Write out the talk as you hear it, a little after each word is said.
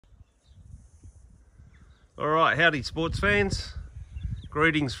Alright, howdy sports fans.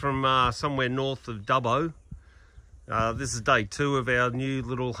 Greetings from somewhere north of Dubbo. This is day 2 of our new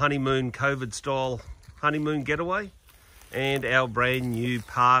little honeymoon COVID style honeymoon getaway and our brand new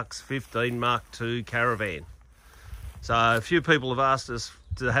Parks 15 Mark II caravan. So a few people have asked us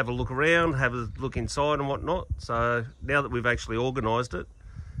to have a look around, have a look inside and whatnot. So now that we've actually organised it,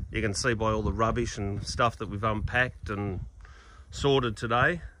 you can see by all the rubbish and stuff that we've unpacked and sorted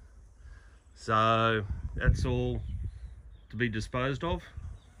today. So that's all to be disposed of.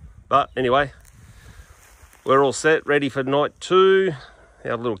 But anyway, we're all set, ready for night 2.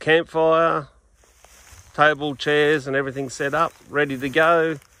 Our little campfire, table, chairs and everything set up, ready to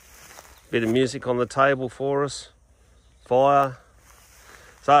go. Bit of music on the table for us, fire.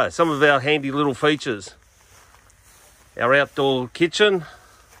 So some of our handy little features. Our outdoor kitchen,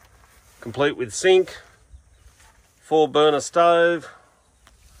 complete with sink, 4-burner stove,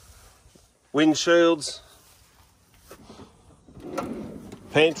 windshields,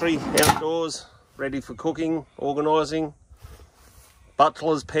 pantry outdoors, ready for cooking, organising,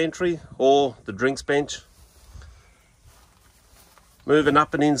 butler's pantry or the drinks bench. Moving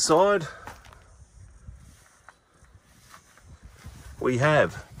up and inside, we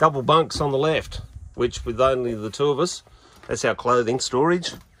have double bunks on the left, which with only the 2 of us, that's our clothing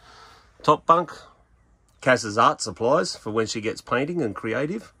storage. Top bunk, Cass's art supplies for when she gets painting and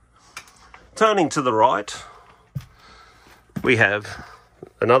creative. Turning to the right, we have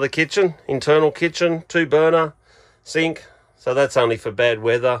another kitchen, internal kitchen, 2-burner, sink. So that's only for bad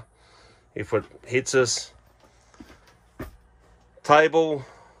weather, if it hits us. Table,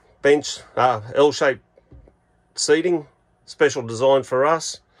 bench, L-shaped seating, special design for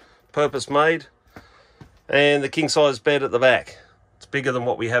us, purpose made. And the king-size bed at the back. It's bigger than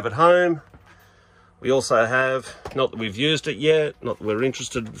what we have at home. We also have, not that we've used it yet, not that we're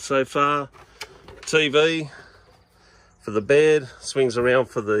interested so far, TV for the bed, swings around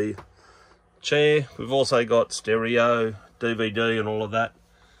for the chair. We've also got stereo, DVD and all of that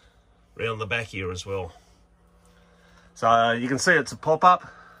around the back here as well. So you can see it's a pop-up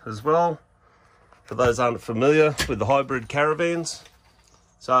as well, for those who aren't familiar with the hybrid caravans.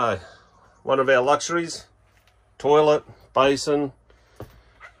 So one of our luxuries, toilet, basin,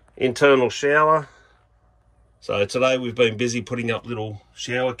 internal shower. So today we've been busy putting up little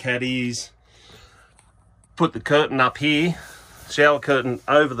shower caddies, put the curtain up here, shower curtain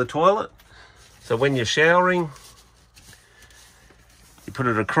over the toilet. So when you're showering, you put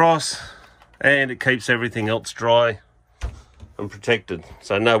it across and it keeps everything else dry and protected.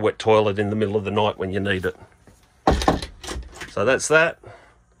 So no wet toilet in the middle of the night when you need it. So that's that.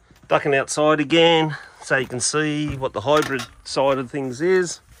 Ducking outside again so you can see what the hybrid side of things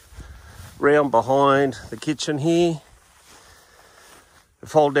is. Round behind the kitchen here.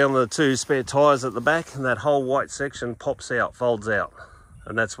 Fold down the 2 spare tyres at the back and that whole white section pops out, folds out.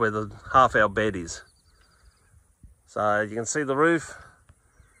 And that's where the half our bed is. So you can see the roof.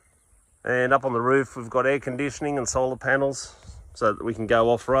 And up on the roof we've got air conditioning and solar panels so that we can go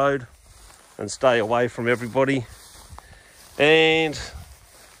off-road and stay away from everybody. And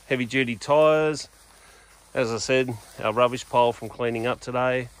heavy duty tyres. As I said, our rubbish pile from cleaning up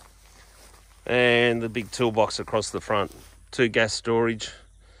today. And the big toolbox across the front. 2 gas storage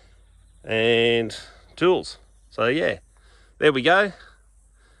and tools. So yeah, there we go.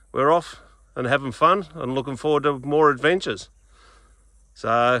 We're off and having fun and looking forward to more adventures.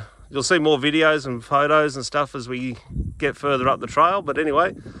 So you'll see more videos and photos and stuff as we get further up the trail. But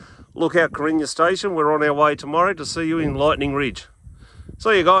anyway, look out Carina Station. We're on our way tomorrow to see you in Lightning Ridge.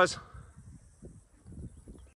 See you guys.